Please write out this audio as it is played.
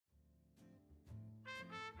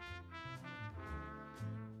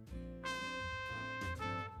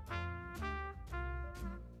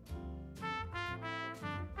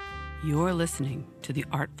You're listening to The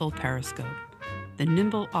Artful Periscope, the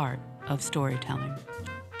nimble art of storytelling,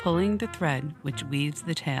 pulling the thread which weaves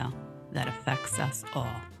the tale that affects us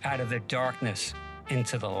all. Out of the darkness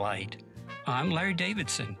into the light. I'm Larry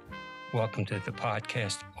Davidson. Welcome to the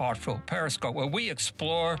podcast Artful Periscope, where we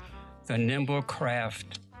explore the nimble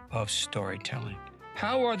craft of storytelling.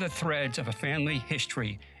 How are the threads of a family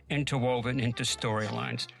history interwoven into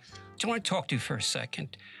storylines? I want to talk to you for a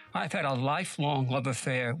second. I've had a lifelong love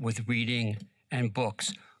affair with reading and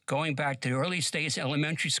books, going back to the earliest days of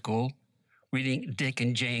elementary school, reading Dick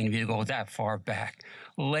and Jane, if you go that far back.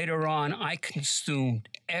 Later on, I consumed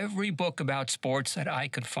every book about sports that I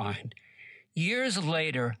could find. Years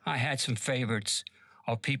later, I had some favorites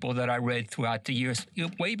of people that I read throughout the years,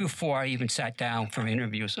 way before I even sat down for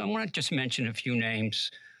interviews. I want to just mention a few names: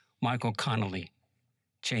 Michael Connelly,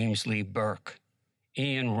 James Lee Burke,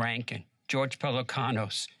 Ian Rankin, George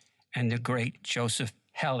Pelecanos, and the great Joseph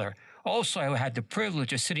Heller. Also, I had the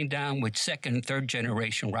privilege of sitting down with second and third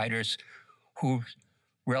generation writers whose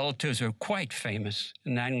relatives are quite famous,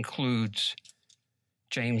 and that includes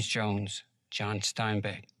James Jones, John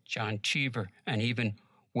Steinbeck, John Cheever, and even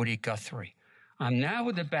Woody Guthrie. I'm now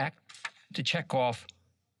at the back to check off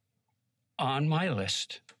on my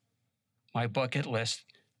list, my bucket list,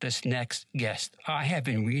 this next guest. I have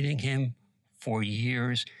been reading him for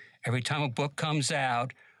years. Every time a book comes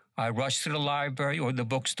out, I rush to the library or the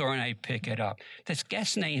bookstore and I pick it up. This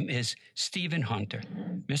guest's name is Stephen Hunter.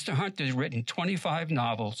 Mr. Hunter has written 25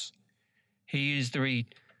 novels. He is the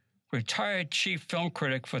retired chief film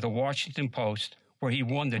critic for the Washington Post, where he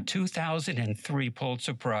won the 2003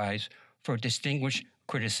 Pulitzer Prize for distinguished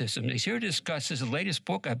criticism. He's here to discuss his latest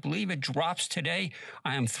book. I believe it drops today.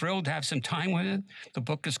 I am thrilled to have some time with it. The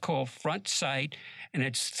book is called Front Sight, and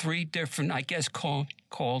it's three different, I guess, called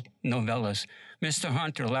novellas. Mr.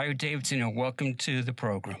 Hunter, Larry Davidson, and welcome to the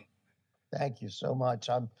program. Thank you so much.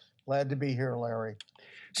 I'm glad to be here, Larry.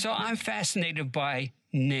 So I'm fascinated by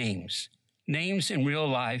names in real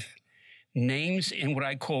life, names in what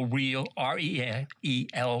I call real,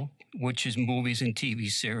 R-E-E-L, which is movies and TV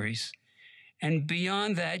series. And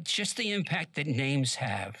beyond that, just the impact that names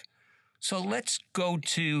have. So let's go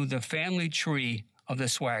to the family tree of the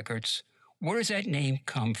Swaggarts. Where does that name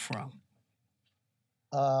come from?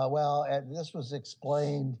 This was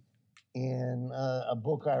explained in a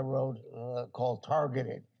book I wrote called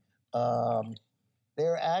Targeted.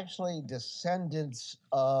 They're actually descendants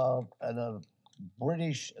of a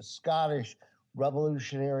British-Scottish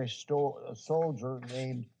revolutionary soldier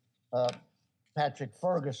named Patrick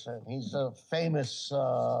Ferguson. He's a famous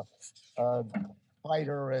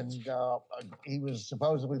fighter, and he was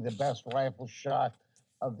supposedly the best rifle shot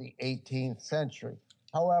of the 18th century.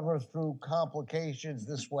 However, through complications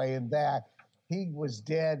this way and that, he was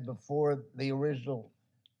dead before the original.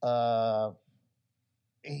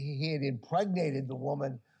 He had impregnated the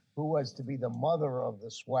woman who was to be the mother of the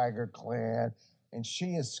Swaggart clan, and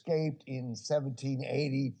she escaped in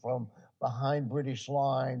 1780 from behind British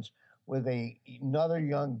lines with another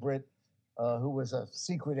young Brit who was a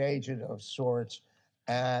secret agent of sorts.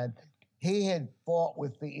 And he had fought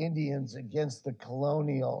with the Indians against the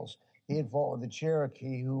colonials. He had fought with the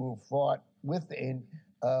Cherokee, who fought with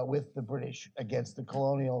the British against the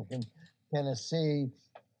colonials in Tennessee.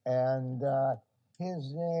 And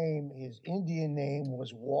his Indian name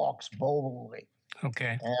was Walks Boldly.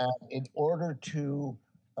 Okay. And in order to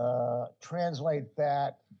translate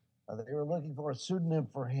that, they were looking for a pseudonym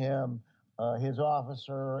for him, his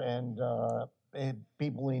officer, and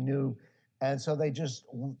people he knew. And so they just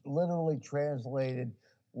literally translated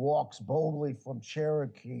Walks Boldly from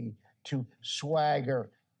Cherokee to Swagger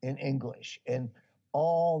in English. And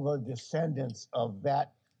all the descendants of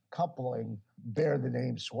that coupling bear the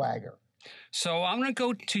name Swagger. So I'm going to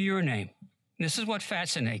go to your name. This is what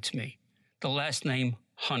fascinates me, the last name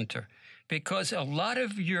Hunter, because a lot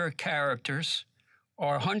of your characters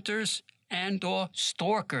are hunters and or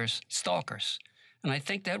stalkers. And I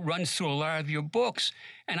think that runs through a lot of your books.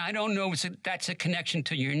 And I don't know if that's a connection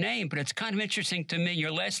to your name, but it's kind of interesting to me.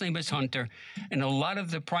 Your last name is Hunter, and a lot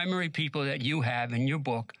of the primary people that you have in your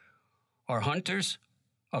book are hunters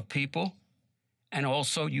of people, and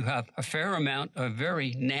also you have a fair amount of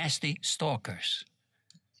very nasty stalkers.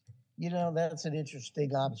 You know, that's an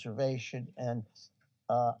interesting observation, and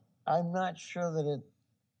I'm not sure that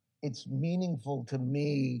it's meaningful to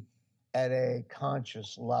me at a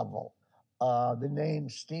conscious level. The name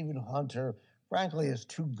Stephen Hunter, frankly, is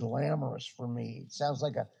too glamorous for me. It sounds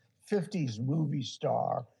like a 50s movie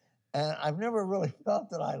star. And I've never really felt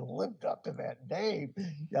that I lived up to that name.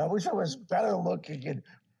 I wish I was better looking and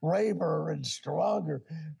braver and stronger,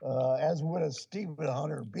 as would a Stephen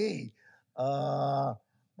Hunter be.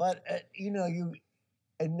 But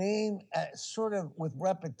a name sort of with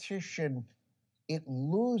repetition, it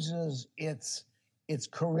loses its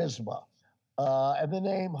charisma. And the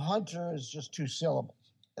name Hunter is just two syllables.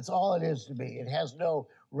 That's all it is to me. It has no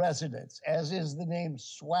resonance, as is the name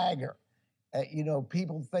Swagger.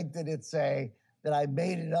 People think that that I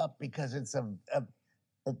made it up because it's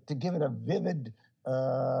to give it a vivid,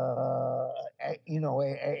 a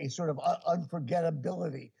sort of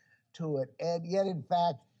unforgettability to it. And yet, in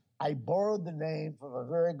fact, I borrowed the name from a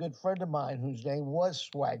very good friend of mine whose name was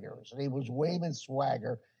Swagger. His name was Wayman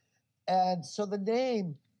Swagger. And so the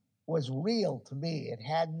name was real to me. It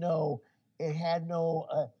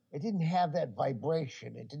didn't have that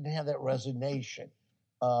vibration. It didn't have that resonation.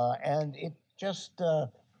 And it just,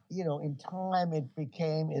 in time, it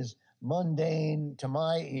became as mundane to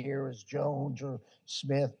my ear as Jones or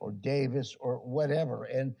Smith or Davis or whatever.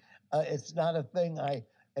 And it's not a thing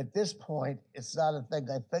at this point, it's not a thing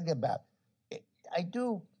I think about. I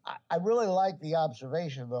really like the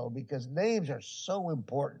observation, though, because names are so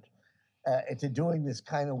important to doing this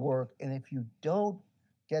kind of work. And if you don't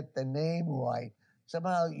get the name right,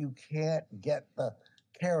 somehow you can't get the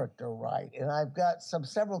character right. And I've got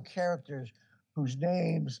several characters whose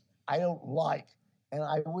names I don't like, and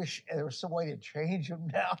I wish there was some way to change them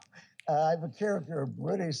now. I have a character, a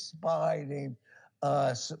British spy named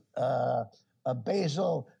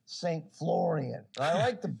Basil St. Florian. And I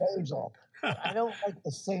like the Basil, but I don't like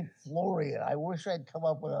the St. Florian. I wish I'd come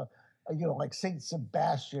up with like St.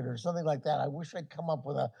 Sebastian or something like that. I wish I'd come up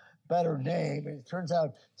with a better name. And it turns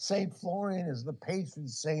out St. Florian is the patron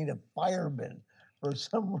saint of firemen. For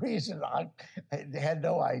some reason, I had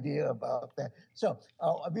no idea about that. So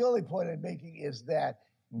the only point I'm making is that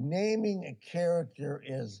naming a character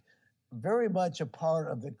is very much a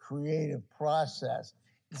part of the creative process.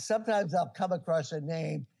 Sometimes I'll come across a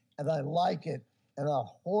name and I like it and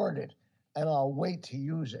I'll hoard it and I'll wait to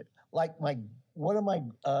use it. Like one of my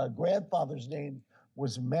grandfather's name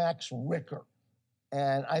was Max Ricker.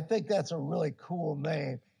 And I think that's a really cool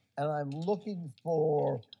name. And I'm looking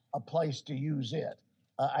for a place to use it.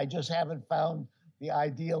 I just haven't found the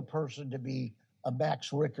ideal person to be a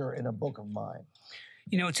Max Ricker in a book of mine.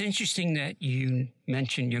 It's interesting that you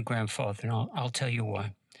mentioned your grandfather, and I'll tell you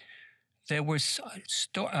why. There was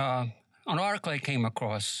an article I came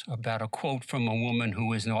across about a quote from a woman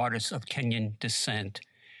who is an artist of Kenyan descent.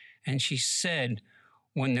 And she said,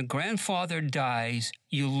 when the grandfather dies,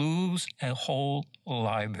 you lose a whole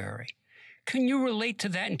library. Can you relate to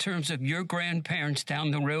that in terms of your grandparents down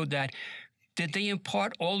the road? Did they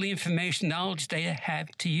impart all the information, knowledge they have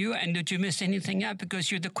to you? And did you miss anything out because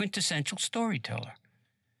you're the quintessential storyteller?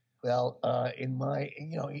 Well, in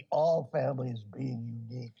all families being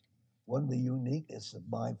unique, one of the uniqueness of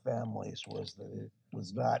my families was that it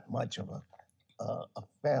was not much of a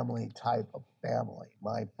family type of family.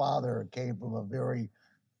 My father came from a very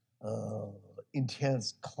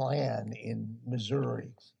intense clan in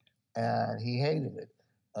Missouri, and he hated it.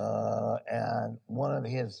 And one of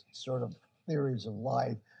his sort of theories of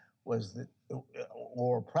life was that,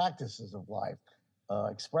 or practices of life,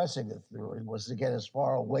 expressing a theory, was to get as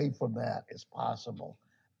far away from that as possible.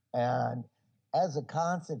 And as a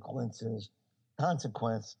consequence,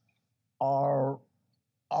 our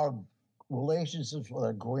relationships with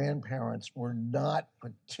our grandparents were not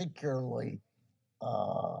particularly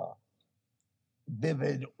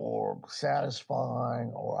vivid or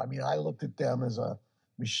satisfying. I looked at them as a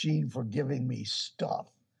machine for giving me stuff.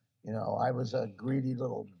 I was a greedy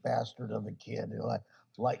little bastard of a kid. I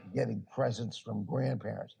like getting presents from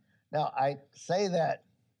grandparents. Now, I say that,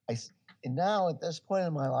 and now at this point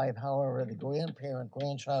in my life, however, the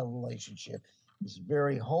grandparent-grandchild relationship is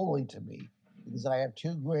very holy to me because I have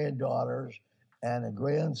two granddaughters and a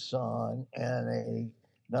grandson and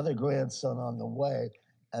another grandson on the way.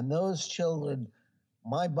 And those children,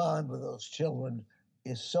 my bond with those children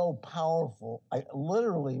is so powerful. I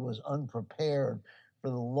literally was unprepared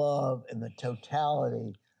for the love and the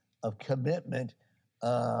totality of commitment,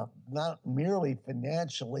 not merely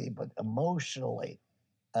financially, but emotionally,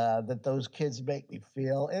 that those kids make me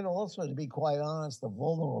feel. And also, to be quite honest, the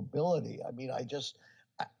vulnerability. I just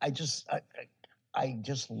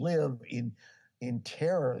live in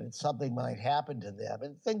terror that something might happen to them,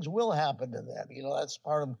 and things will happen to them. That's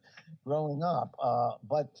part of growing up.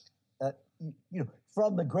 But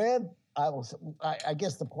from the I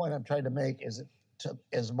guess the point I'm trying to make is that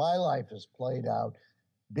as my life has played out,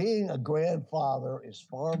 being a grandfather is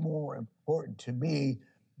far more important to me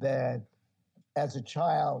than as a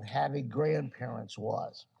child having grandparents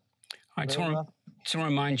was. I just want to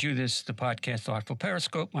remind you, this is the podcast Thoughtful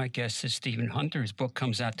Periscope. My guest is Stephen Hunter. His book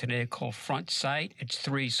comes out today called Front Sight. It's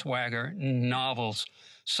 3 Swagger novels.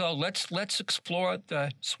 So let's explore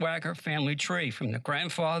the Swagger family tree from the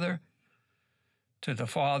grandfather to the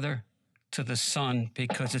father to the son,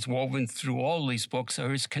 because it's woven through all these books.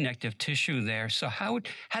 There is connective tissue there. So how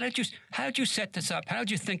did you set this up? How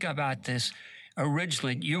did you think about this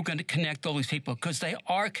originally? You're going to connect all these people because they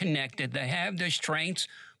are connected. They have their strengths,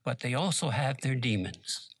 but they also have their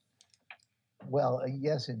demons. Well,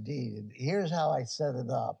 yes, indeed. And here's how I set it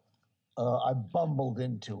up. I bumbled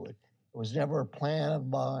into it. It was never a plan of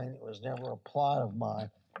mine. It was never a plot of mine.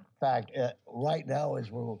 In fact, right now, as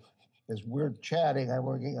we're chatting, I'm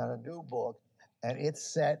working on a new book, and it's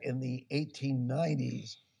set in the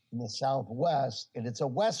 1890s in the Southwest, and it's a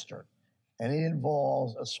Western, and it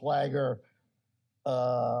involves a Swagger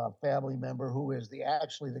family member who is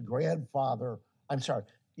actually the grandfather.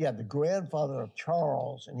 The grandfather of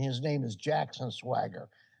Charles, and his name is Jackson Swagger.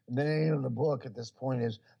 And the name of the book at this point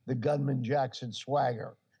is The Gunman Jackson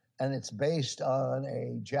Swagger, and it's based on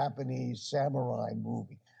a Japanese samurai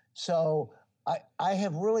movie. So I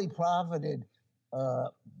have really profited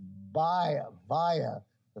via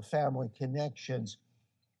the family connections,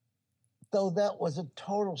 though that was a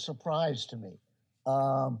total surprise to me.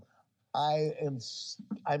 I'm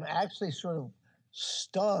actually sort of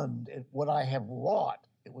stunned at what I have wrought.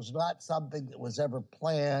 It was not something that was ever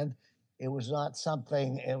planned. It was not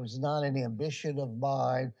an ambition of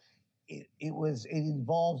mine. It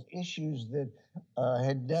involves issues that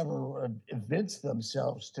had never evinced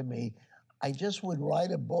themselves to me. I just would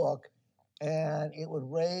write a book, and it would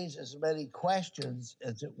raise as many questions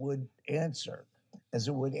as it would answer.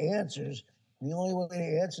 The only way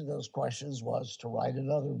to answer those questions was to write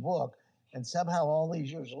another book. And somehow all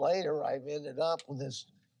these years later, I've ended up with this,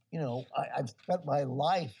 I've spent my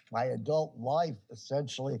adult life,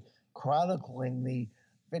 essentially chronicling the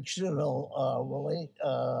fictional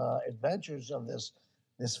adventures of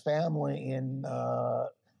this family in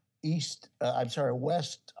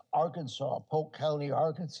West Arkansas, Polk County,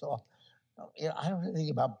 Arkansas. I don't know anything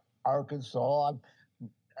about Arkansas.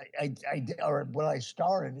 When I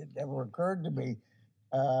started, it never occurred to me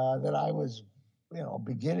that I was,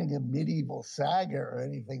 beginning a medieval saga or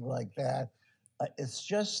anything like that. It's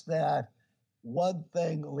just that one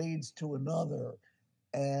thing leads to another.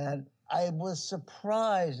 And I was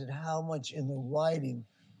surprised at how much in the writing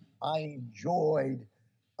I enjoyed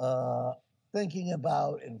thinking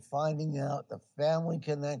about and finding out the family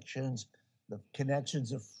connections, the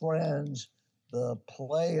connections of friends, the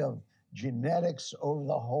play of genetics over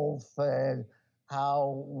the whole thing,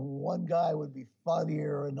 how one guy would be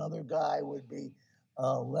funnier, another guy would be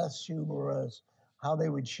less humorous, how they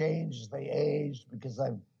would change as they aged, because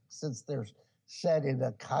since they're set in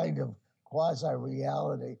a kind of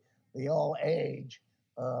quasi-reality, they all age.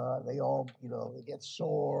 They all, they get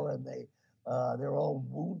sore, and they're all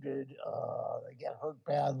wounded. They get hurt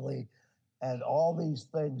badly, and all these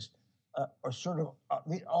things are sort of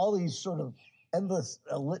all these sort of endless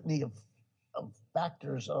litany of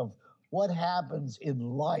factors of what happens in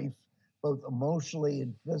life, both emotionally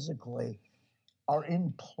and physically, are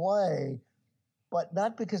in play, but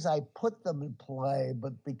not because I put them in play,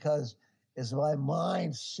 but because as my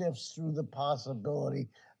mind sifts through the possibility,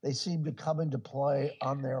 they seem to come into play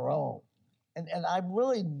on their own. And I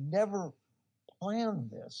really never planned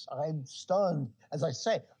this. I'm stunned, as I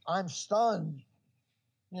say, I'm stunned,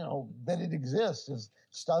 that it exists, as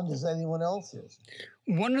stunned as anyone else is.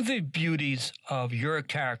 One of the beauties of your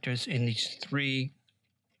characters in these 3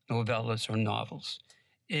 novellas or novels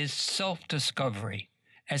is self-discovery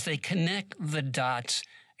as they connect the dots,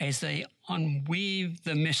 as they unweave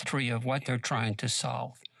the mystery of what they're trying to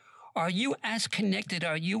solve. Are you as connected?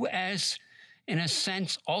 Are you as, in a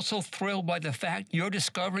sense, also thrilled by the fact you're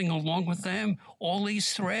discovering along with them all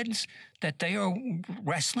these threads that they are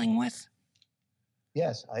wrestling with?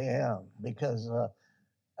 Yes, I am, because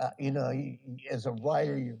as a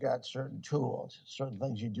writer, you've got certain tools, certain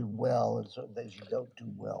things you do well, and certain things you don't do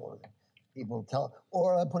well, or people tell.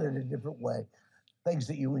 Or I put it a different way: things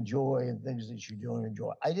that you enjoy and things that you don't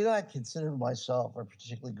enjoy. I do not consider myself a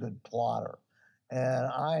particularly good plotter, and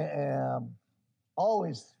I am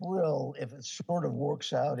always thrilled if it sort of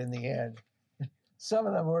works out in the end. Some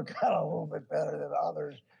of them work out a little bit better than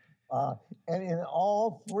others, and in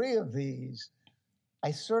all 3 of these,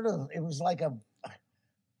 it was like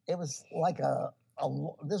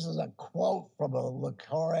this is a quote from a Le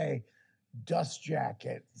Carre dust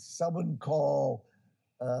jacket. Someone call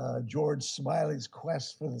George Smiley's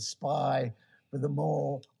Quest for the Spy, for the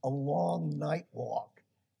Mole, a long night walk.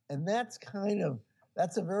 And that's kind of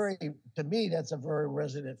that's a very, to me, that's a very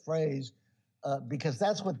resonant phrase because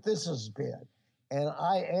that's what this has been. And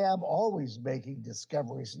I am always making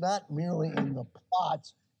discoveries, not merely in the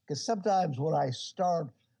plots, because sometimes when I start,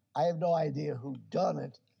 I have no idea who done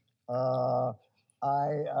it. Uh,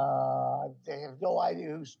 they have no idea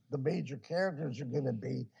who the major characters are going to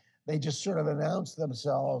be. They just sort of announce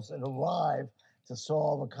themselves and arrive to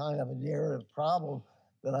solve a kind of a narrative problem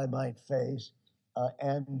that I might face. I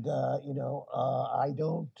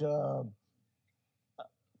don't.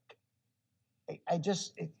 I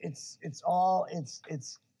just it's all it's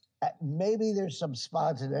maybe there's some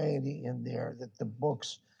spontaneity in there that the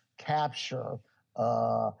books capture.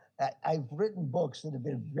 I've written books that have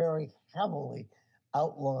been very heavily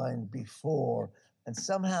outlined before, and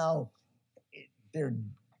somehow they're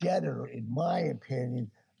deader, in my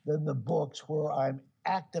opinion, than the books where I'm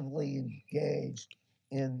actively engaged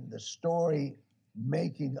in the story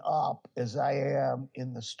making up as I am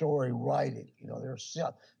in the story writing. They're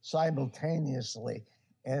simultaneously.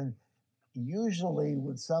 And usually,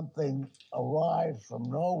 when something arrives from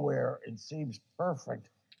nowhere and seems perfect,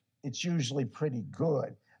 it's usually pretty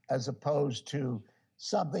good, as opposed to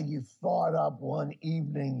something you thought up one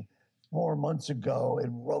evening 4 months ago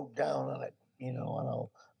and wrote down on it, on a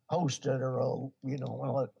post-it or on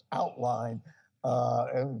an outline.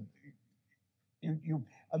 And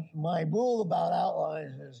my rule about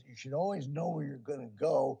outlines is you should always know where you're going to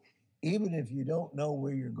go, even if you don't know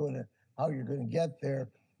how you're going to get there.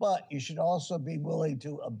 But you should also be willing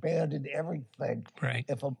to abandon everything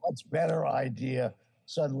if a much better idea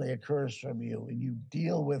suddenly occurs from you, and you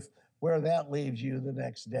deal with where that leaves you the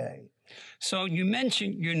next day. So you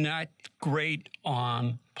mentioned you're not great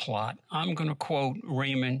on plot. I'm going to quote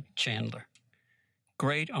Raymond Chandler,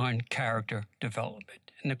 great on character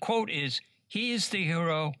development. And the quote is, "He is the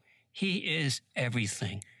hero. He is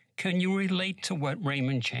everything." Can you relate to what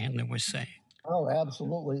Raymond Chandler was saying? Oh,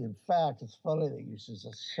 absolutely. In fact, it's funny that you should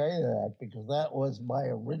say that, because that was my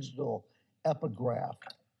original epigraph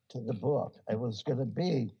to the book. It was going to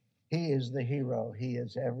be, he is the hero, he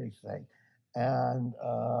is everything. And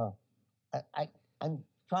I'm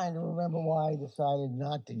trying to remember why I decided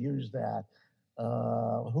not to use that.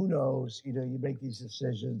 Who knows? You make these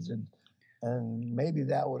decisions, and maybe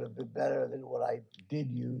that would have been better than what I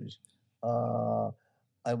did use,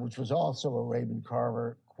 which was also a Raymond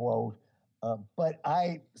Carver quote. But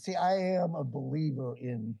I am a believer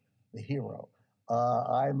in the hero.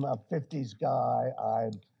 I'm a 50s guy.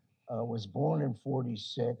 I was born in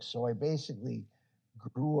 46, so I basically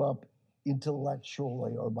grew up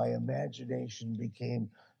intellectually, or my imagination became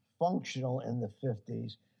functional in the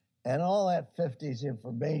 50s. And all that 50s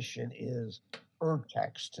information is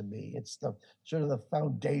urtext to me. It's the sort of the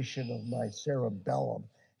foundation of my cerebellum.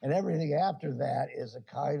 And everything after that is a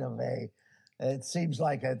kind of it seems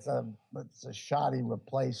like it's a shoddy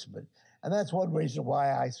replacement. And that's one reason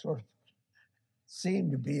why I sort of seem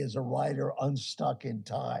to be, as a writer, unstuck in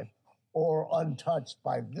time or untouched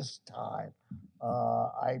by this time.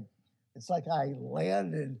 It's like I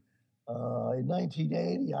landed in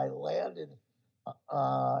 1980. I landed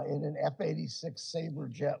in an F-86 Sabre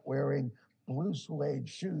jet wearing blue suede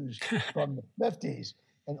shoes from the 50s,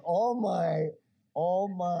 and all my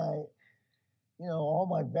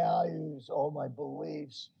values, all my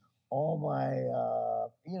beliefs, all my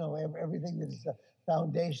everything that is the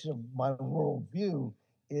foundation of my worldview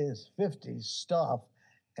is 50s stuff,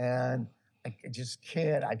 and I just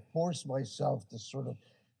can't. I force myself to sort of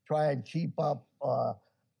try and keep up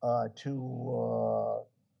to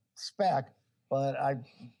spec, but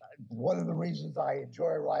one of the reasons I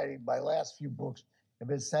enjoy writing my last few books have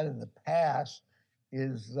been set in the past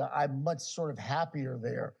is I'm much sort of happier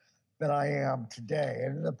there than I am today.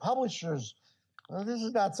 And the publishers, this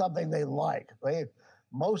is not something they like. They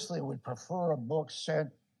mostly would prefer a book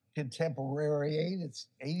sent contemporary,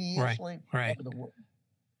 80-ish. Right.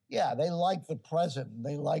 Yeah, they like the present.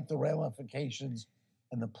 They like the ramifications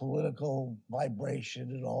and the political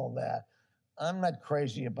vibration and all that. I'm not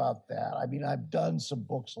crazy about that. I mean, I've done some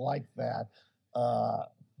books like that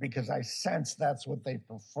because I sense that's what they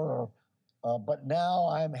prefer. But now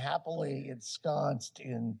I'm happily ensconced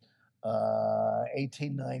in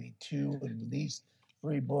 1892. And these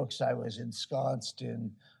three books, I was ensconced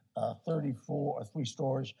in 3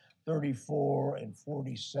 stores, 34 and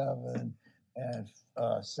 47 and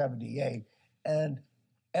 78. And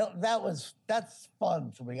that's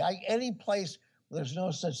fun for me. Any place where there's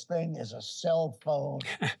no such thing as a cell phone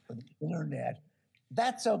or the internet,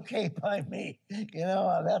 that's okay by me.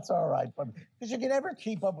 That's all right. Because you can never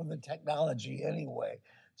keep up with the technology anyway.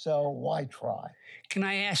 So why try? Can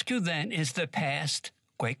I ask you then, is the past,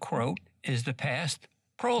 great quote, is the past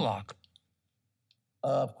prologue.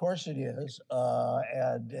 Of course it is.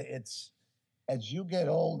 And it's as you get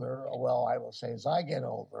older, well, I will say as I get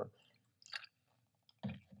older,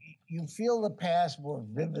 you feel the past more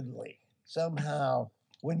vividly somehow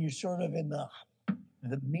when you're sort of in the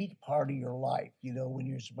meat part of your life, when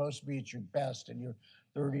you're supposed to be at your best in your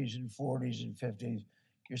 30s and 40s and 50s.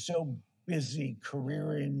 You're so busy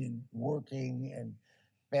careering and working and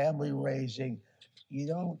family raising, you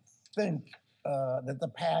don't think that the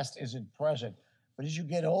past isn't present. But as you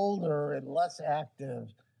get older and less active,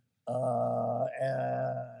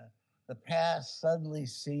 the past suddenly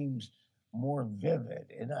seems more vivid,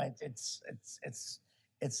 and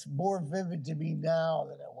it's more vivid to me now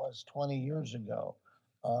than it was 20 years ago.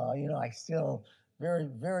 I still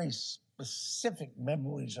very specific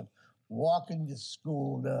memories of walking to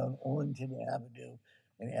school down Orrington Avenue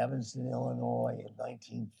in Evanston, Illinois in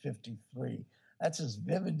 1953. That's as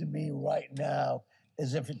vivid to me right now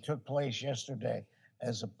as if it took place yesterday,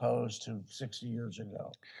 as opposed to 60 years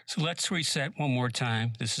ago. So let's reset one more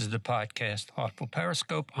time. This is the podcast, Artful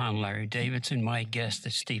Periscope. I'm Larry Davidson. My guest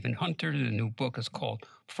is Stephen Hunter. The new book is called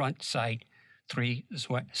Front Sight, 3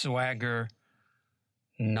 Swagger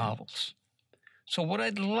Novels. So what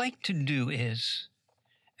I'd like to do is,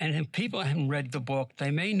 and if people haven't read the book, they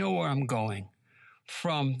may know where I'm going.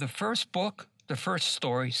 From the first book, the first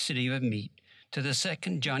story, City of Meat, to the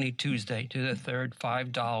second, Johnny Tuesday, to the third,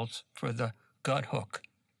 $5 for the gut hook.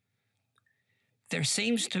 There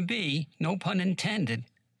seems to be, no pun intended,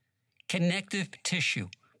 connective tissue,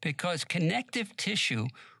 because connective tissue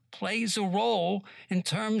plays a role in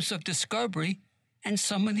terms of discovery and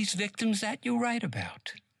some of these victims that you write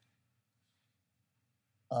about.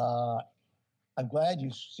 I'm glad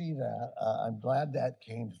you see that. I'm glad that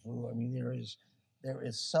came through. I mean, there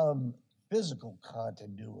is some physical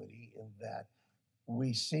continuity in that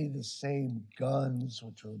we see the same guns,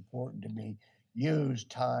 which are important to me, used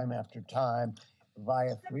time after time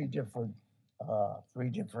via three different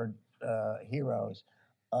heroes.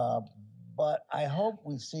 But I hope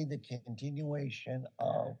we see the continuation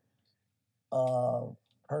of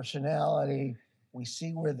personality. We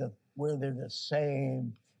see where they're the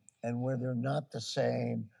same and where they're not the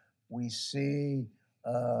same. We see.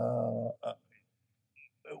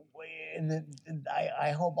 And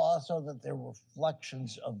I hope also that they're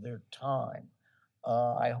reflections of their time.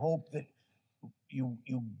 I hope that you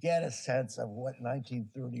get a sense of what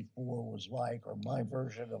 1934 was like, or my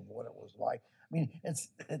version of what it was like. I mean,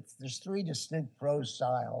 there's three distinct prose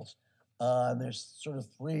styles, and there's sort of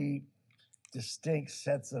three distinct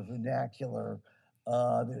sets of vernacular.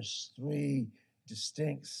 There's three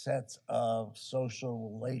distinct sets of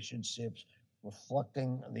social relationships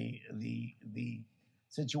reflecting the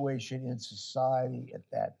situation in society at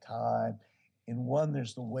that time. In one,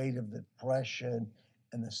 there's the weight of the Depression.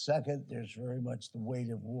 In the second, there's very much the weight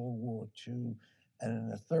of World War II. And in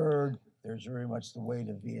the third, there's very much the weight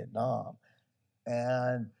of Vietnam.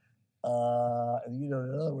 And, in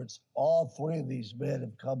other words, all three of these men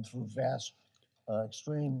have come through vast,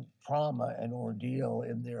 extreme trauma and ordeal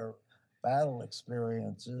in their battle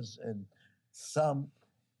experiences. And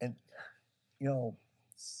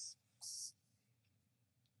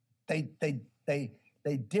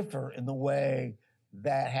they differ in the way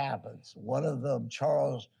that happens. One of them,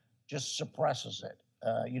 Charles, just suppresses it.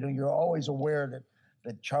 You're always aware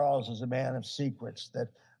that Charles is a man of secrets, that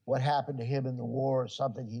what happened to him in the war is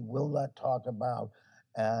something he will not talk about,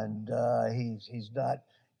 and he's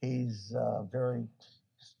very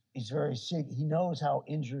sick. He knows how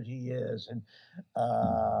injured he is,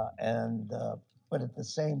 but at the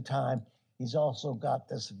same time, he's also got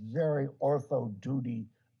this very ortho duty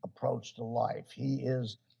approach to life. He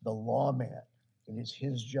is the lawman. It is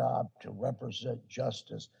his job to represent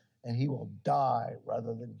justice, and he will die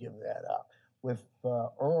rather than give that up. With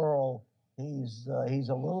Earl, he's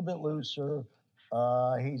a little bit looser.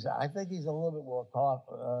 I think he's a little bit more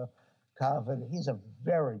confident. He's a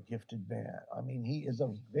very gifted man. I mean, he is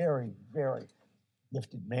a very, very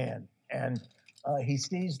gifted man, and he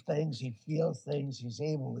sees things, he feels things, he's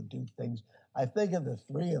able to do things. I think of the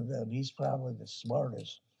three of them, he's probably the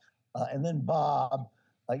smartest. And then Bob,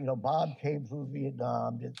 Bob came through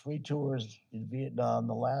Vietnam, did 3 tours in Vietnam,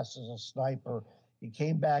 the last as a sniper. He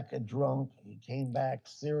came back a drunk. He came back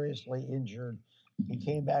seriously injured. He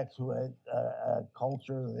came back to a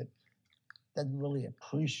culture that doesn't really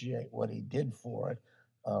appreciate what he did for it,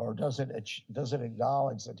 or doesn't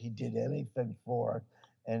acknowledge that he did anything for it,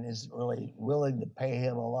 and isn't really willing to pay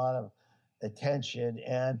him a lot of attention.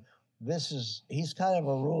 And he's kind of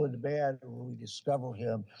a ruined man when we discover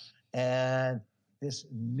him. And this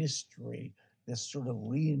mystery, this sort of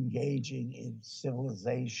re-engaging in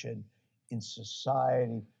civilization, in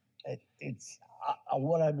society. It's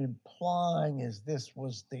what I'm implying is this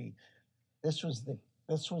was the this was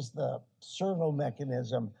the servo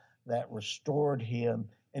mechanism that restored him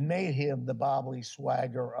and made him the Bobley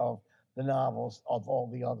Swagger of the novels, of all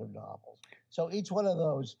the other novels. So each one of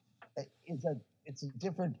those it's a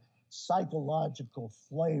different psychological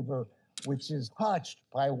flavor, which is touched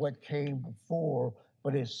by what came before,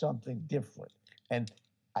 but is something different. And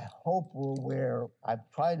I hope we're aware. I've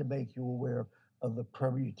tried to make you aware of the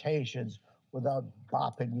permutations without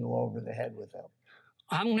bopping you over the head with them.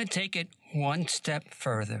 I'm going to take it one step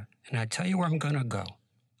further, and I tell you where I'm going to go.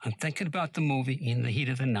 I'm thinking about the movie In the Heat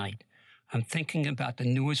of the Night. I'm thinking about the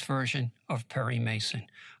newest version of Perry Mason.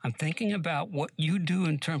 I'm thinking about what you do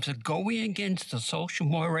in terms of going against the social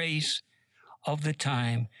mores of the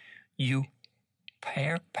time. You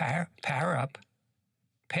pair up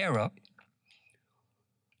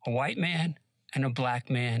a white man and a black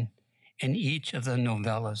man in each of the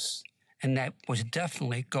novellas, and that was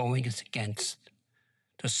definitely going against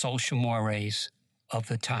the social mores of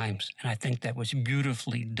the times. And I think that was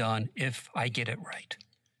beautifully done, if I get it right.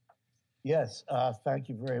 Yes, thank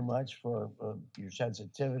you very much for your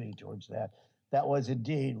sensitivity towards that. That was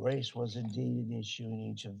indeed, race was indeed an issue in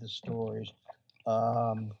each of the stories.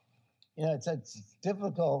 It's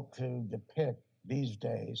difficult to depict these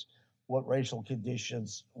days what racial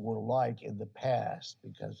conditions were like in the past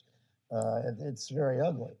because it's very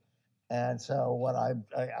ugly. And so what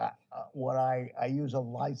I use a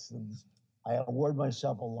license. I award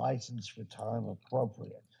myself a license for time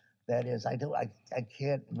appropriate. That is, I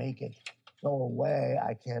can't make it go away.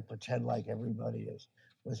 I can't pretend like everybody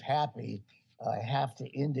was happy. I have to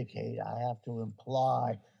indicate. I have to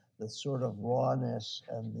imply the sort of rawness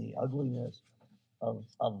and the ugliness of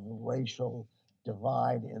the racial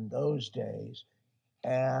divide in those days,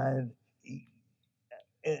 and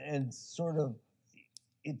sort of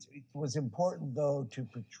it was important though to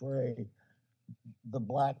portray the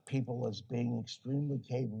black people as being extremely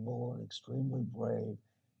capable and extremely brave,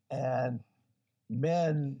 and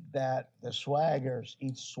men that the swaggers,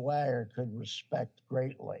 each swagger could respect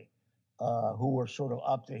greatly, who were sort of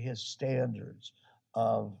up to his standards,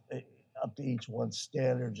 up to each one's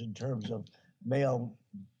standards in terms of male,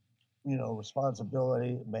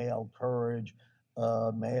 responsibility, male courage,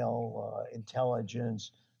 male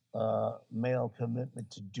intelligence, male commitment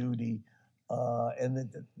to duty, and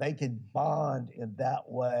that they could bond in that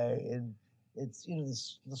way. And it's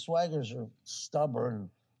the swaggers are stubborn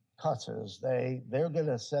cusses. They're going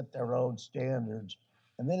to set their own standards,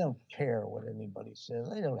 and they don't care what anybody says.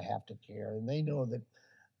 They don't have to care, and they know that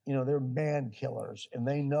they're man killers, and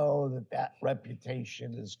they know that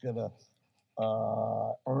reputation is going to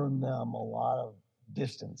earn them a lot of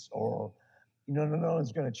distance, or no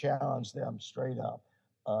one's going to challenge them straight up.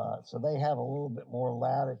 So they have a little bit more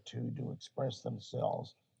latitude to express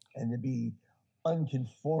themselves and to be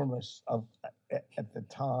unconformists at the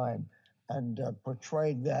time, and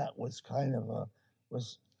portraying that was kind of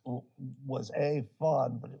was A,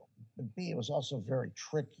 fun, but B, it was also very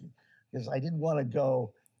tricky because I didn't want to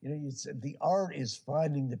go. You said the art is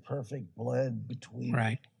finding the perfect blend between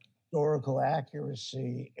right. historical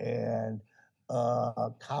accuracy and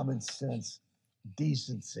common sense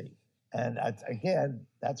decency. And again,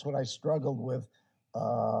 that's what I struggled with.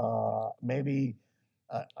 Maybe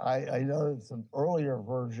I know some earlier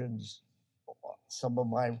versions, some of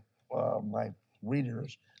my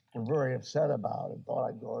readers were very upset about it, thought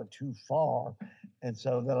I'd gone too far. And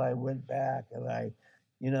so then I went back and I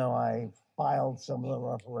filed some of the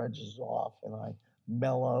rough edges off, and I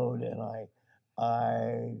mellowed, and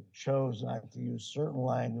I chose not to use certain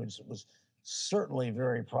language that was certainly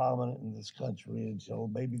very prominent in this country until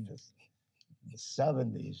maybe the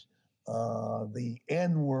 70s. The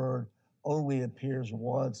N word only appears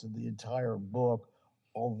once in the entire book,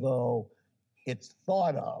 although it's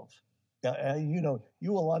thought of.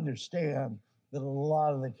 You will understand that a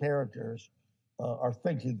lot of the characters are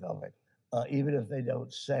thinking of it, even if they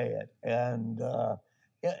don't say it. And,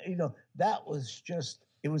 that was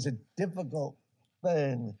it was a difficult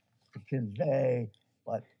thing to convey,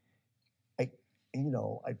 but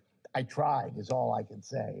I tried is all I can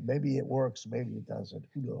say. Maybe it works, maybe it doesn't.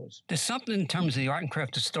 Who knows? There's something in terms of the art and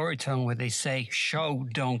craft of storytelling where they say, show,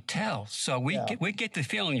 don't tell. So we get the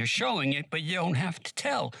feeling you're showing it, but you don't have to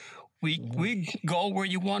tell. We go where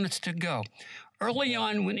you want us to go. Early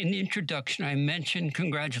on, when in the introduction, I mentioned,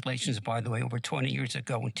 congratulations, by the way, over 20 years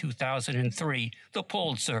ago in 2003, the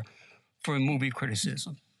Pulitzer for movie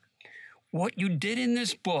criticism. What you did in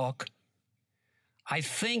this book, I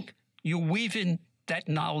think you weave in that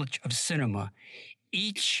knowledge of cinema.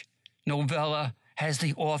 Each novella has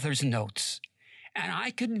the author's notes. And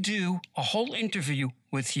I could do a whole interview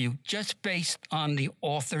with you just based on the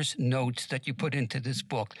author's notes that you put into this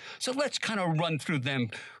book. So let's kind of run through them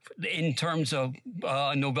in terms of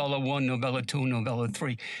novella 1, novella 2, novella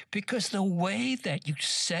 3, because the way that you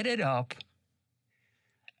set it up,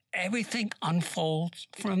 everything unfolds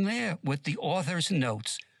from there with the author's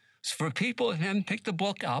notes. So for people who haven't picked the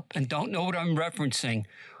book up and don't know what I'm referencing,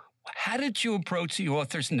 how did you approach the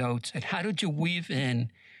author's notes, and how did you weave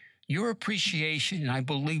in your appreciation and, I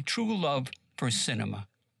believe, true love for cinema?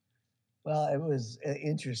 Well, it was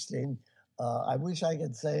interesting. I wish I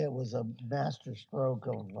could say it was a master stroke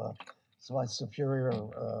of my superior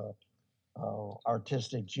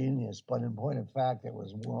artistic genius, but in point of fact, it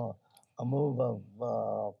was more a move of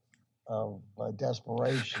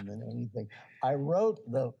desperation than anything. I wrote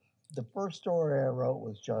the first story I wrote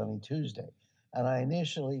was Johnny Tuesday, and I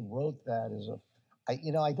initially wrote that as I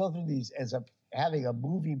go through these as having a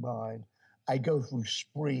movie mind. I go through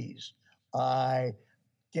sprees. I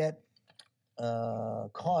get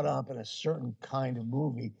caught up in a certain kind of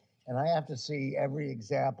movie, and I have to see every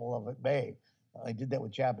example of it made. I did that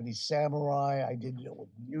with Japanese samurai. I did it with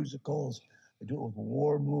musicals. I do it with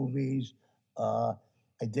war movies. I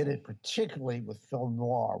did it particularly with film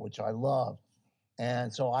noir, which I love.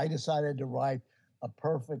 And so I decided to write a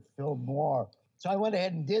perfect film noir. So I went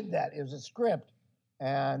ahead and did that. It was a script,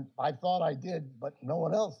 and I thought I did, but no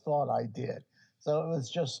one else thought I did. So it was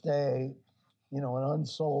just an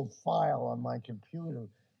unsold file on my computer.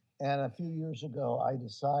 And a few years ago, I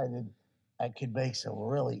decided I could make some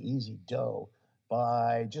really easy dough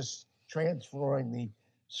by just transferring the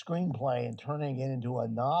screenplay and turning it into a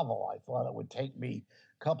novel. I thought it would take me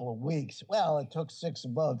a couple of weeks. Well, it took 6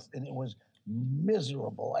 months, and it was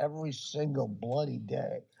miserable every single bloody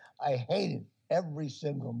day. I hated every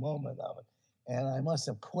single moment of it. And I must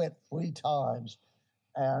have quit 3 times.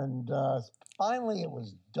 And finally, it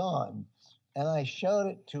was done. And I showed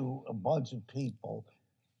it to a bunch of people,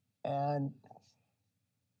 and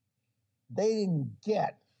they didn't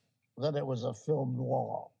get that it was a film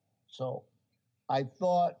noir. So I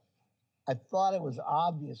thought it was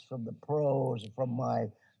obvious from the prose, from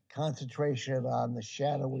my concentration on the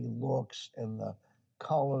shadowy looks and the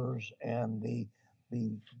colors and the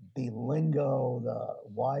lingo, the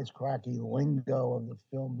wisecracky lingo of the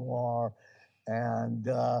film noir, and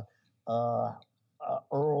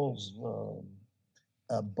Earl's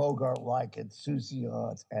Bogart-like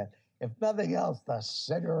insouciance, and if nothing else, the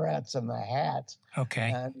cigarettes and the hats.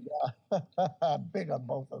 Okay. And big on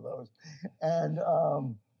both of those. And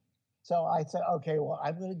so I said, okay, well,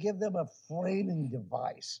 I'm going to give them a framing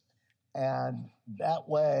device. And that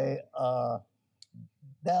way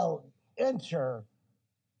they'll enter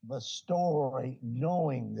the story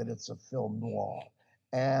knowing that it's a film noir.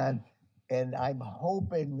 And I'm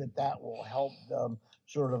hoping that will help them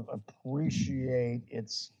sort of appreciate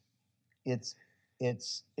its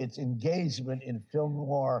engagement in film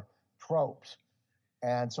noir tropes.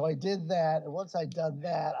 And so I did that. And once I'd done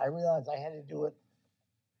that, I realized I had to do it.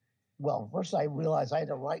 Well, first I realized I had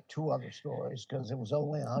to write 2 other stories because it was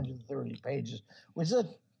only 130 pages,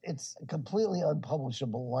 it's completely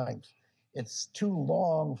unpublishable length. It's too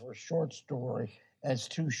long for a short story, and it's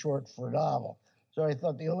too short for a novel. So I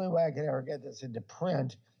thought the only way I could ever get this into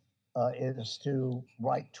print is to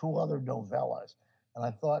write 2 other novellas. And I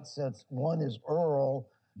thought, since one is Earl,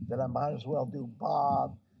 that I might as well do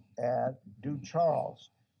Bob and do Charles.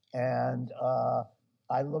 And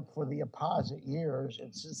I looked for the opposite years.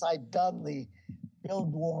 And since I'd done the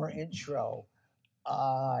film noir intro,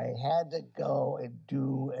 I had to go and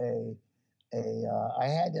do I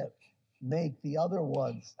had to make the other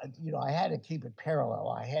ones, I had to keep it parallel.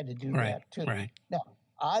 I had to do that too. Right. Now,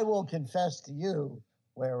 I will confess to you,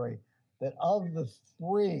 Larry, that of the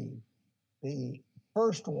 3, the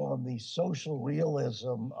first one, the social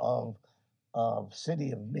realism of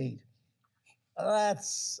City of Meat,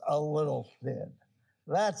 that's a little thin.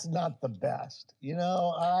 That's not the best.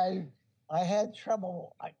 I had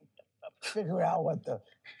trouble figuring out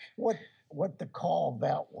what to call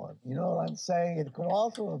that one. You know what I'm saying? It could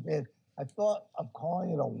also have been, I thought of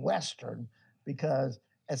calling it a Western because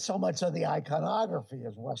as so much of the iconography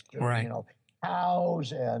is Western, right.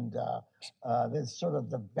 Cows and there's sort of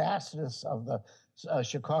the vastness of the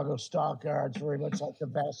Chicago stockyards, very much like the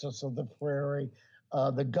vastness of the prairie.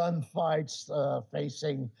 The gunfights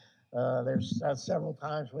facing, there's several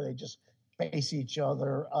times where they just face each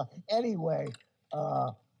other. Anyway,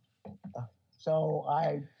 so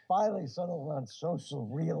I finally settled on social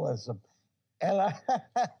realism. And I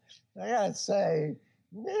gotta say,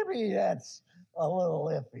 maybe that's a little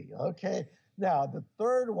iffy. Okay. Now, the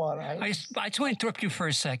third one, I just want to interrupt you for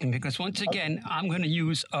a second because once again, I'm going to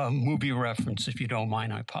use a movie reference. If you don't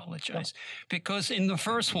mind, I apologize. Because in the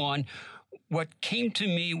first one, what came to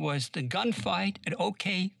me was the gunfight at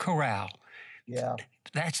OK Corral. Yeah.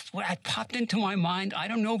 That's what popped into my mind. I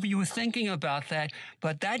don't know if you were thinking about that,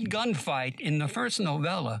 but that gunfight in the first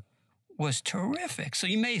novella was terrific. So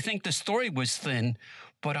you may think the story was thin,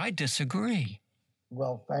 but I disagree.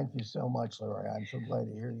 Well, thank you so much, Larry. I'm so glad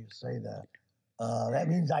to hear you say that. That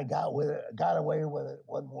means I got away with it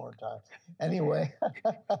one more time. Anyway,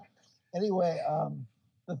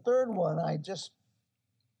 the third one, I've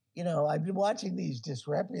been watching these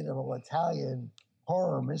disreputable Italian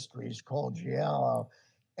horror mysteries called Giallo,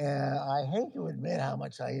 and I hate to admit how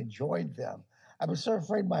much I enjoyed them. I was so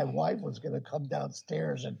afraid my wife was going to come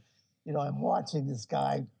downstairs, and I'm watching this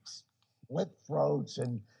guy slit throats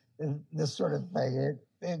and this sort of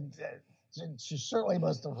thing. She certainly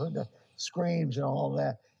must have heard the screams and all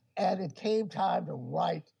that. And it came time to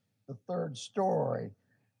write the third story.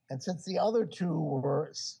 And since the other two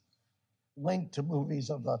were linked to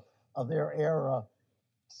movies of their era,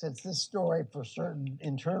 since this story, for certain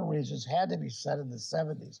internal reasons, had to be set in the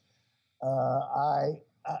 70s,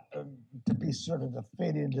 to be sort of to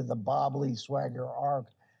fit into the Bob Lee Swagger arc,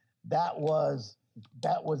 that was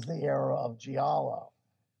the era of Giallo.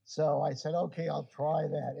 So I said, okay, I'll try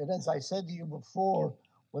that. And as I said to you before,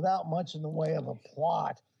 without much in the way of a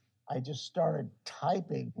plot, I just started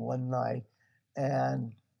typing one night,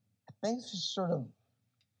 and things just sort of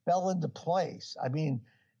fell into place. I mean,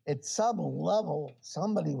 at some level,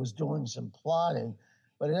 somebody was doing some plotting,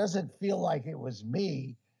 but it doesn't feel like it was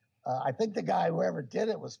me. I think the guy, whoever did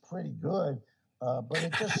it, was pretty good, but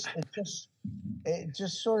it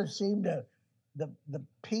just sort of seemed to the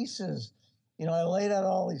pieces. I laid out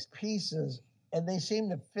all these pieces, and they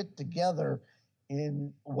seemed to fit together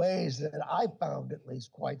in ways that I found at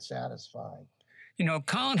least quite satisfying.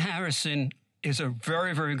 Colin Harrison is a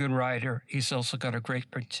very, very good writer. He's also got a great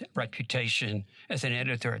reputation as an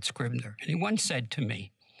editor at Scribner. And he once said to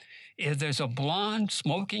me, if there's a blonde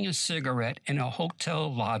smoking a cigarette in a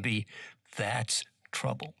hotel lobby, that's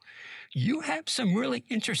trouble. You have some really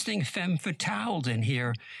interesting femme fatales in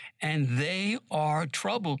here, and they are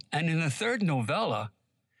trouble. And in the third novella,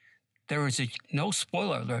 there is no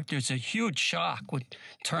spoiler alert, there's a huge shock in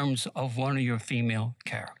terms of one of your female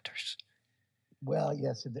characters. Well,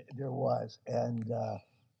 yes, there was. And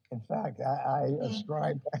in fact, I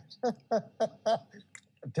ascribe that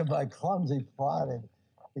to my clumsy plotting,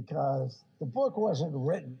 because the book wasn't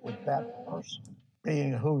written with that person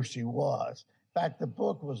being who she was. In fact, the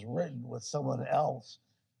book was written with someone else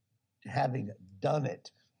having done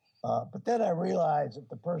it. But then I realized that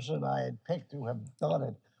the person I had picked to have done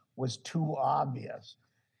it was too obvious.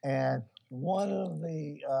 And one of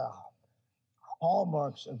the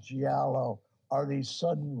hallmarks of Giallo are these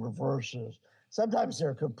sudden reverses. Sometimes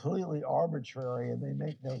they're completely arbitrary and they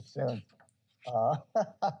make no sense.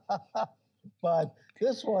 But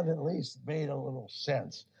this one at least made a little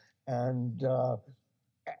sense. And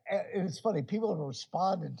it's funny, people have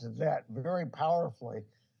responded to that very powerfully,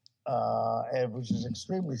 which is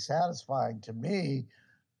extremely satisfying to me.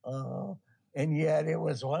 And yet it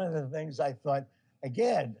was one of the things I thought,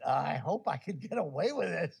 again, I hope I can get away with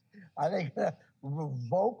this. Are they going to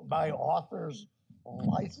revoke my author's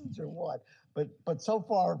license or what? But so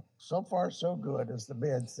far, so good, as the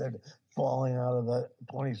man said, falling out of the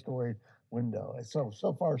 20-story window.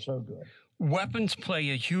 So far, so good. Weapons play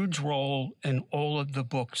a huge role in all of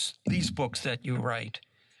these books that you write.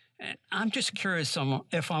 And I'm just curious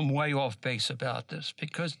if I'm way off base about this,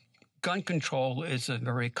 because gun control is a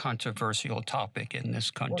very controversial topic in this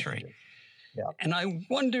country. Yeah. And I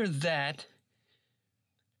wonder that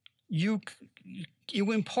you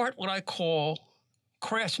impart what I call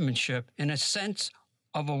craftsmanship in a sense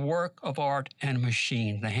of a work of art and a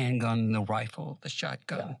machine, the handgun, the rifle, the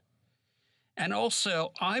shotgun. Yeah. And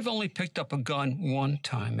also, I've only picked up a gun one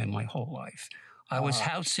time in my whole life. I was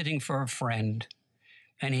house sitting for a friend,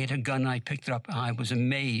 and he had a gun, and I picked it up, and I was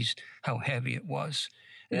amazed how heavy it was.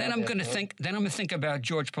 And then I'm going to think about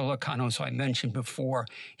George Pelecanos, who I mentioned before.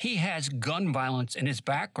 He has gun violence in his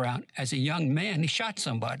background. As a young man, he shot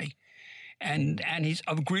somebody. And he's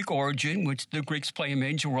of Greek origin, which the Greeks play a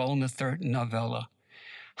major role in the third novella.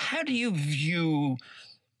 How do you view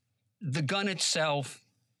the gun itself,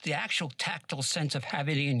 the actual tactile sense of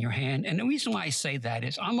having it in your hand? And the reason why I say that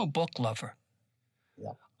is I'm a book lover.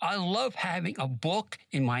 Yeah. I love having a book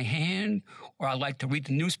in my hand, or I like to read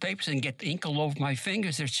the newspapers and get the ink all over my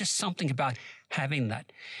fingers. There's just something about having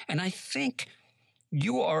that. And I think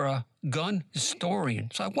you are gun historian.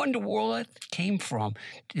 So I wonder where all that came from.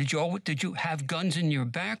 Did you have guns in your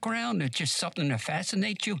background? It's just something that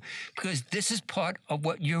fascinates you? Because this is part of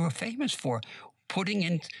what you're famous for, putting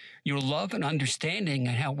in your love and understanding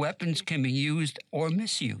and how weapons can be used or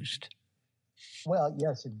misused. Well,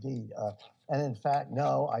 yes, indeed. And in fact,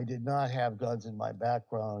 no, I did not have guns in my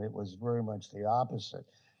background. It was very much the opposite.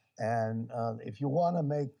 And if you want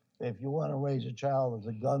to raise a child as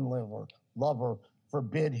a gun lover,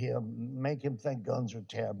 forbid him, make him think guns are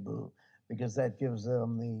taboo, because that gives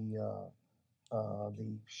them the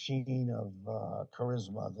sheen of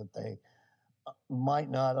charisma that they might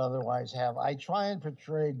not otherwise have. I try and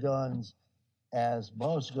portray guns as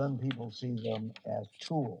most gun people see them, as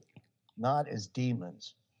tools, not as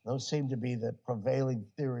demons. Those seem to be the prevailing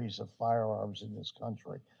theories of firearms in this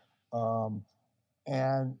country. Um,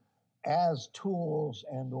 and as tools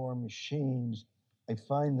and or machines, I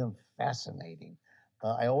find them fascinating.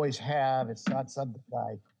 I always have. It's not something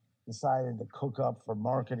I decided to cook up for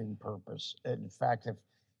marketing purpose. In fact,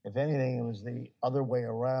 if anything, it was the other way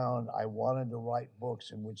around. I wanted to write books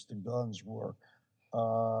in which the guns were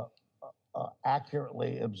uh,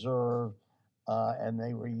 accurately observed, and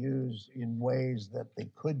they were used in ways that they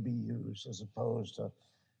could be used, as opposed to,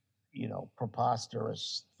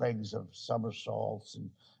 preposterous things of somersaults and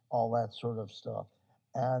all that sort of stuff.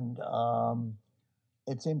 And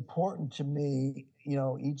it's important to me,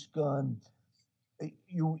 each gun,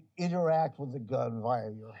 you interact with the gun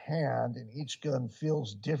via your hand, and each gun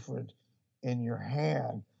feels different in your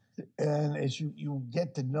hand. And as you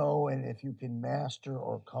get to know, and if you can master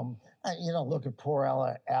or come, look at poor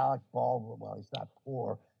Alec Baldwin. Well, he's not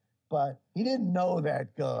poor, but he didn't know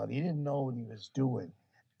that gun. He didn't know what he was doing.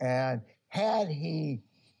 And had he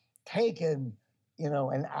taken,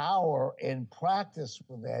 an hour in practice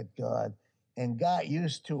with that gun and got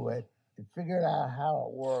used to it and figured out how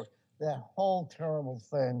it worked, that whole terrible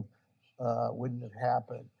thing wouldn't have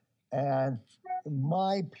happened. And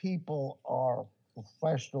my people are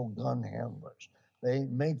professional gun handlers. They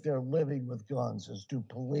make their living with guns, as do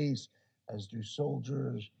police, as do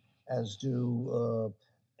soldiers, as do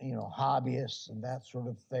hobbyists and that sort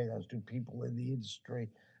of thing, as do people in the industry.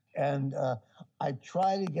 And I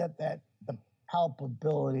try to get the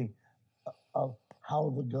palpability of how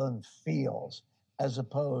the gun feels, as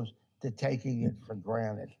opposed to taking it for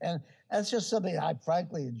granted. And that's just something I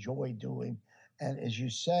frankly enjoy doing. And as you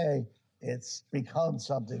say, it's become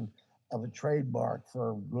something of a trademark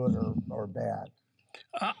for good or bad.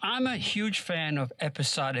 I'm a huge fan of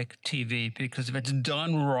episodic TV because if it's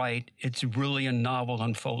done right, it's really a novel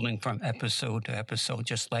unfolding from episode to episode,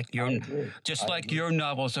 just like your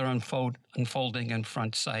novels are unfolding in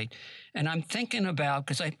Front Sight. And I'm thinking about,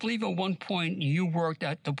 because I believe at one point you worked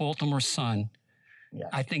at the Baltimore Sun. Yes.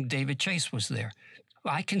 I think David Chase was there.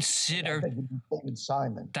 I consider David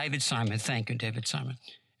Simon. David Simon, thank you, David Simon.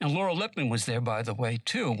 And Laura Lippman was there, by the way,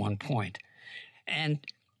 too, at one point. And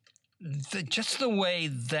just the way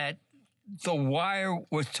that The Wire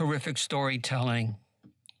was terrific storytelling,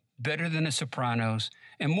 better than The Sopranos,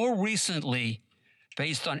 and more recently,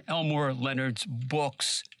 based on Elmore Leonard's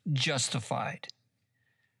books, Justified.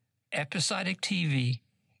 Episodic TV,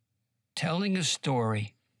 telling a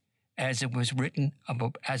story as it was written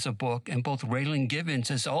as a book, and both Raylan Givens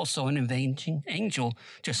is also an avenging angel,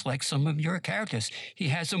 just like some of your characters. He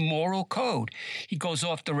has a moral code. He goes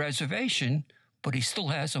off the reservation, but he still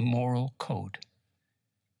has a moral code.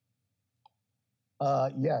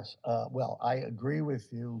 Yes. Well, I agree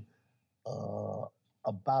with you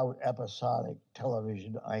about episodic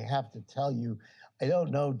television. I have to tell you, I don't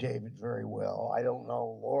know David very well. I don't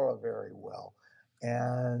know Laura very well.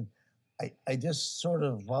 And I just sort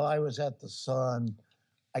of, while I was at the Sun,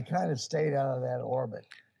 I kind of stayed out of that orbit.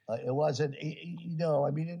 It wasn't, a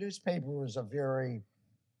newspaper is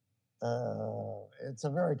it's a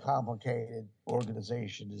very complicated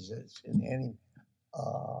organization, as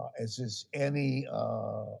is any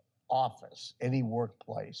office, any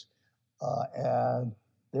workplace. And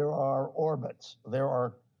there are orbits, there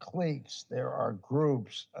are cliques, there are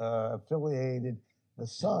groups affiliated. The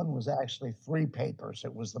Sun was actually three papers.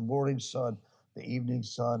 It was the Morning Sun, the Evening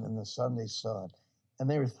Sun, and the Sunday Sun. And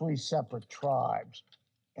they were three separate tribes.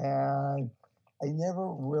 And I never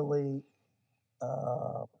really,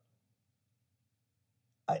 I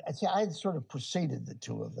had sort of preceded the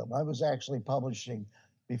two of them. I was actually publishing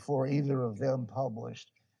before either of them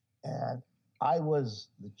published. And I was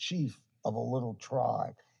the chief of a little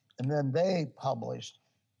tribe. And then they published,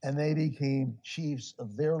 and they became chiefs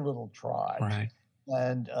of their little tribes. Right.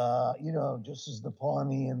 And, just as the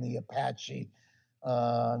Pawnee and the Apache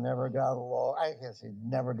never got along, I guess they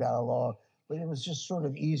never got along, but it was just sort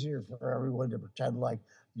of easier for everyone to pretend like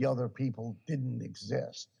the other people didn't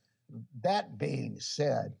exist. That being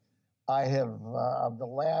said, I have, of the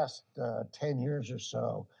last 10 years or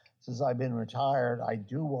so, since I've been retired, I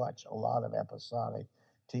do watch a lot of episodic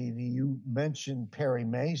TV. You mentioned Perry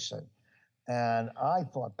Mason, and I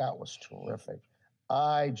thought that was terrific.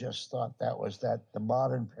 I just thought that was the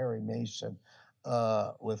modern Perry Mason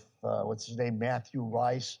with what's his name, Matthew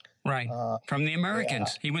Rice. Right. From the Yeah.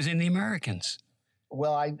 Americans. He was in the Americans.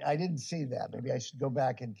 Well, I didn't see that. Maybe I should go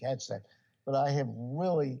back and catch that. But I have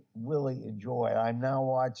really, really enjoyed. I'm now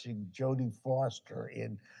watching Jodie Foster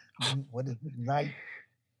in what is it, Night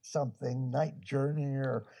Journey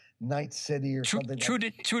or Night City or something.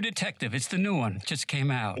 True Detective. It's the new one. It just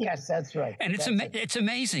came out. Yes, that's right. And it's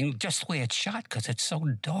amazing just the way it's shot because it's so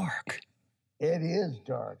dark. It is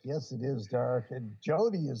dark. Yes, it is dark. And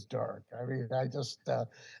Jodie is dark. I mean,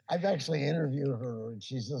 I've actually interviewed her, and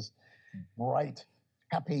she's this bright,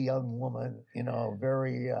 happy young woman,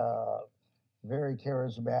 very, very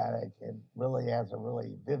charismatic and really has a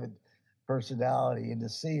really vivid personality. And to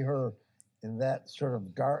see her in that sort of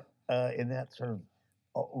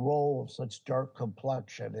role of such dark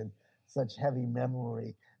complexion and such heavy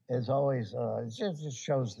memory is always, it just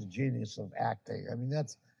shows the genius of acting. I mean,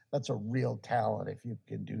 that's a real talent if you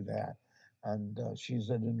can do that. And she's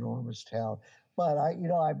an enormous talent. But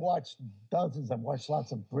I've watched dozens. I've watched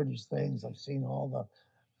lots of British things. I've seen all the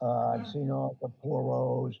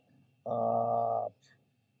Poirots.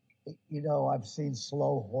 I've seen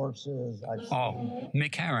Slow Horses.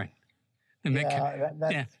 Mick Herron.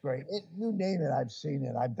 That's great. You name it, I've seen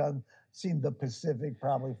it. Seen The Pacific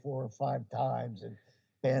probably 4 or 5 times, and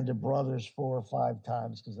Band of Brothers 4 or 5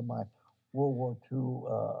 times because of my World War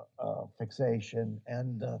II fixation.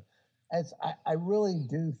 And I really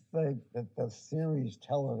do think that the series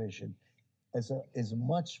television is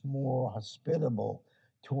much more hospitable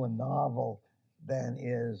to a novel than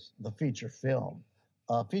is the feature film.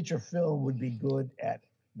 Feature film would be good at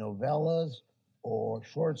novellas or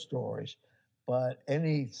short stories, but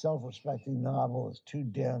any self-respecting novel is too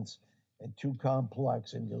dense and too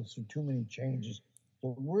complex and goes through too many changes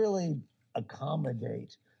to really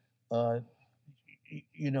accommodate, a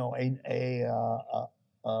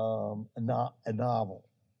novel.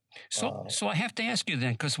 So I have to ask you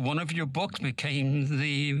then, because one of your books became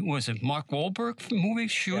was it Mark Wahlberg movie,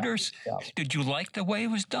 Shooters? Yeah. Did you like the way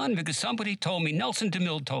it was done? Because somebody told me, Nelson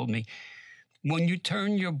DeMille told me, when you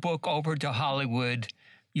turn your book over to Hollywood,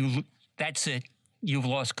 that's it. You've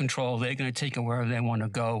lost control. They're going to take it wherever they want to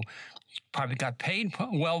go. Probably got paid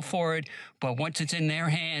well for it, but once it's in their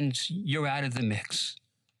hands, you're out of the mix.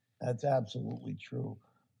 That's absolutely true.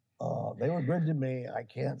 They were good to me. I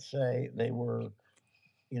can't say they were,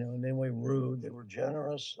 in any way rude. They were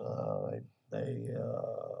generous. I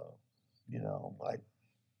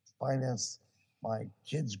financed my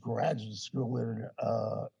kids' graduate school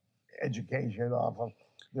education off of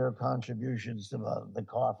their contributions to the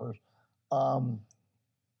coffers.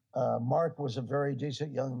 Mark was a very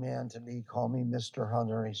decent young man to me. He called me Mr.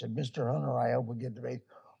 Hunter. He said, "Mr. Hunter, I hope we get to make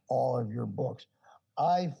all of your books."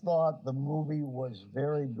 I thought the movie was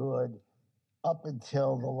very good up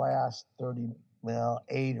until the last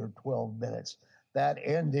 8 or 12 minutes. That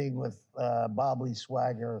ending with Bob Lee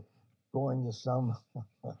Swagger going to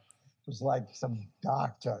it was like some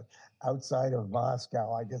doctor outside of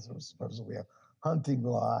Moscow. I guess it was supposed to be a hunting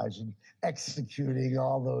lodge and executing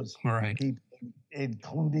all those people,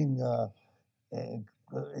 including what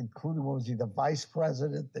was he, the vice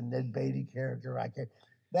president, the Ned Beatty character.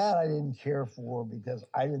 That I didn't care for because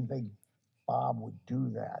I didn't think Bob would do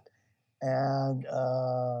that. And,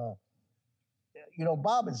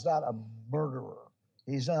 Bob is not a murderer.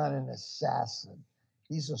 He's not an assassin.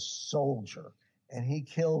 He's a soldier, and he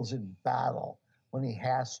kills in battle when he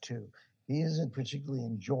has to. He doesn't particularly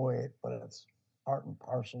enjoy it, but it's part and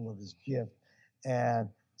parcel of his gift. And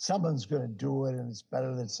someone's going to do it, and it's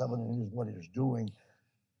better that someone who knows what he's doing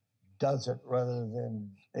does it rather than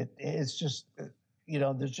it. It's just,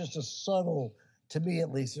 there's just a subtle, to me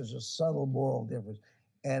at least, there's a subtle moral difference.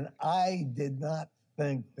 And I did not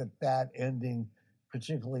think that ending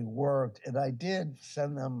particularly worked. And I did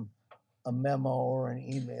send them a memo or an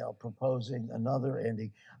email proposing another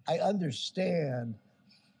ending. I understand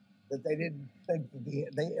that they didn't think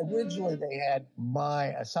that originally they had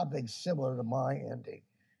something similar to my ending.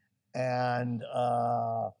 And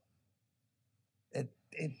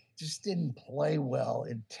it just didn't play well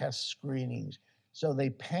in test screenings. So they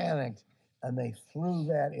panicked and they threw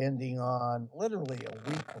that ending on literally a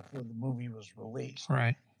week before the movie was released.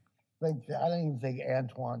 Right. I don't even think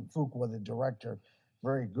Antoine Fuqua, the director,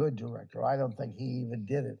 very good director, I don't think he even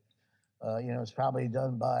did it. It's probably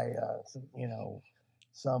done by,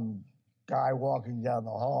 some guy walking down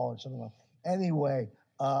the hall or something like. Anyway,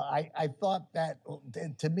 I thought that,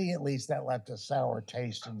 to me at least, that left a sour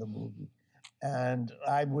taste in the movie, and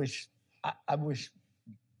I wish, I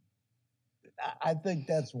think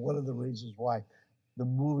that's one of the reasons why the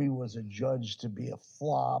movie was adjudged to be a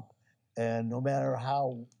flop, and no matter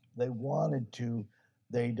how they wanted to,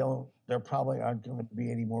 there probably aren't going to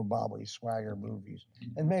be any more Bobby Swagger movies,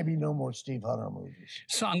 and maybe no more Steve Hunter movies.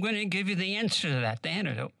 So I'm going to give you the answer to that, the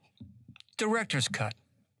antidote. Director's cut.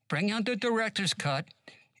 Bring out the director's cut,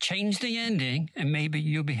 change the ending, and maybe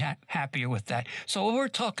you'll be happier with that. So we're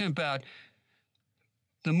talking about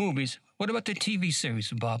the movies. What about the TV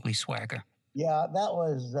series of Bob Lee Swagger? Yeah, that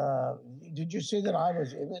was. Did you see that I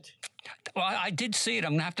was in it? Well, I did see it.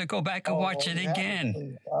 I'm going to have to go back and watch it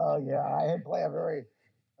again. Oh, yeah. I had played a very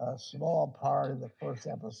small part in the first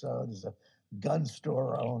episode as a gun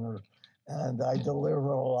store owner, and I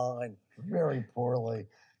deliver a line very poorly.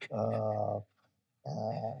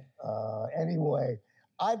 Anyway,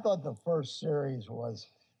 I thought the first series was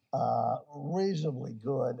reasonably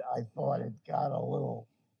good. I thought it got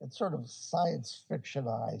it sort of science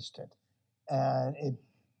fictionized it. And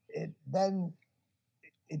then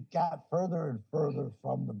it got further and further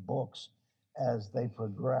from the books as they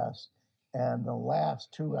progressed. And the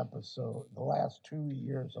last 2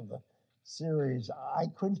 years of the series, I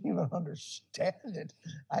couldn't even understand it.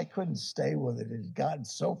 I couldn't stay with it. It had gotten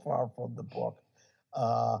so far from the book.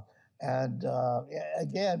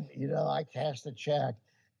 Again, I cashed the check,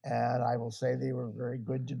 and I will say they were very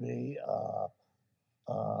good to me.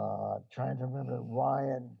 Trying to remember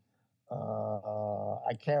Ryan.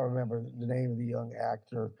 I can't remember the name of the young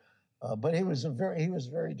actor, but he was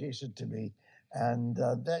very decent to me, and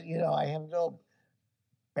I have no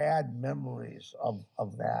bad memories of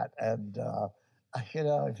that. And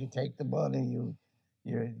if you take the money,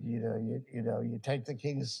 you take the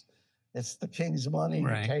king's. It's the king's money.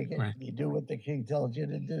 Right, you take it. Right. You do what the king tells you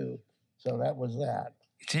to do. So that was that.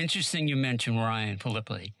 It's interesting you mentioned Ryan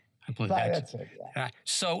Phillippe. I believe that's it. Yeah.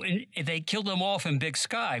 So they killed him off in Big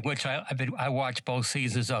Sky, which I watched both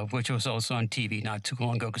seasons of, which was also on TV not too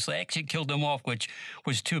long ago, because they actually killed him off, which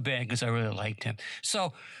was too bad because I really liked him.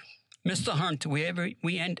 So, Mr. Hunt,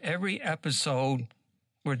 we end every episode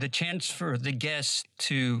with the chance for the guests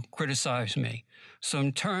to criticize me. So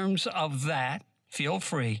in terms of that, feel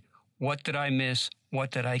free. What did I miss? What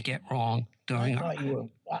did I get wrong during?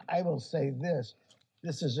 I will say this.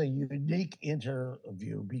 This is a unique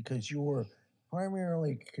interview because you were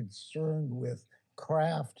primarily concerned with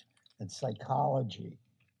craft and psychology,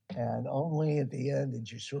 and only at the end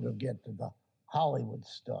did you sort of get to the Hollywood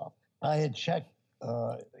stuff. I had checked,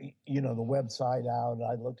 the website out.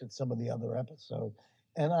 I looked at some of the other episodes,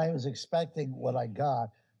 and I was expecting what I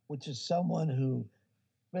got, which is someone who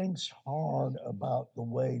thinks hard about the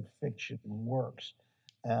way fiction works,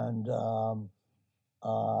 and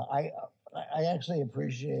I actually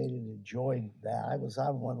appreciated and enjoyed that. I was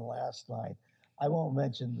on one last night. I won't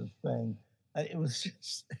mention the thing. It was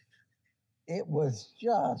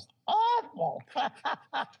just awful.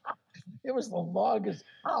 It was the longest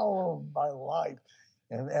hour of my life,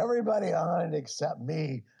 and everybody on it except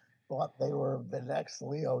me thought they were the next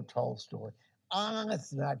Leo Tolstoy.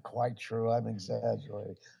 It's not quite true. I'm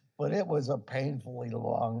exaggerating. But it was a painfully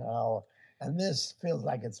long hour. And this feels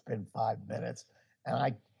like it's been 5 minutes.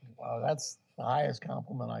 And that's the highest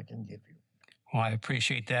compliment I can give you. Well, I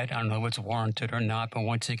appreciate that. I don't know if it's warranted or not. But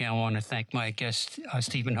once again, I want to thank my guest,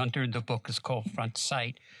 Stephen Hunter. The book is called Front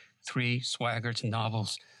Sight, 3 Swagger's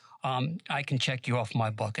novels. I can check you off my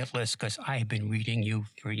bucket list because I have been reading you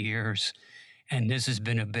for years. And this has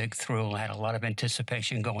been a big thrill. I had a lot of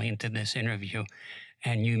anticipation going into this interview,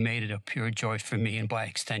 and you made it a pure joy for me and, by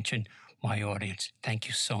extension, my audience. Thank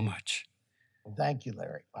you so much. Well, thank you,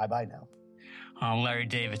 Larry. Bye-bye now. I'm Larry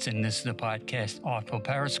Davidson. This is the podcast Artful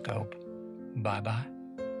Periscope. Bye-bye.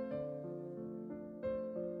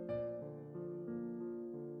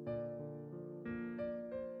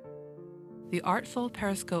 The Artful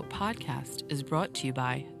Periscope podcast is brought to you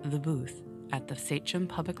by The Booth at the Sachem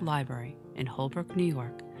Public Library in Holbrook, New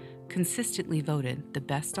York, consistently voted the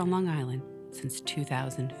best on Long Island since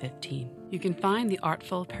 2015. You can find the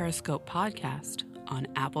Artful Periscope podcast on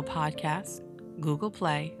Apple Podcasts, Google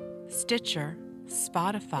Play, Stitcher,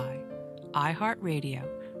 Spotify, iHeartRadio,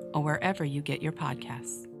 or wherever you get your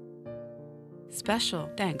podcasts. Special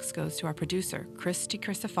thanks goes to our producer, Christy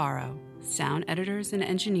Crisafaro, sound editors and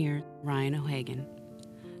engineer, Ryan O'Hagan.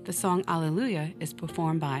 The song Alleluia is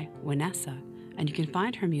performed by Vanessa, and you can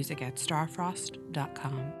find her music at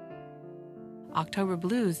starfrost.com. October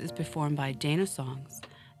Blues is performed by Dana Songs,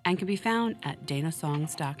 and can be found at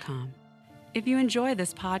danasongs.com. If you enjoy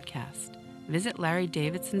this podcast, visit Larry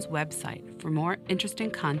Davidson's website for more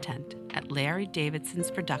interesting content at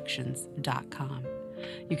larrydavidsonsproductions.com.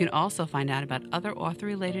 You can also find out about other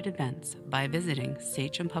author-related events by visiting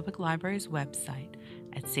Sachem Public Library's website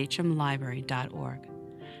at sachemlibrary.org.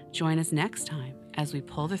 Join us next time as we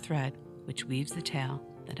pull the thread which weaves the tale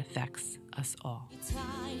that affects us all.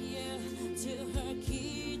 Tied to her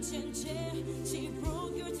kitchen chair, she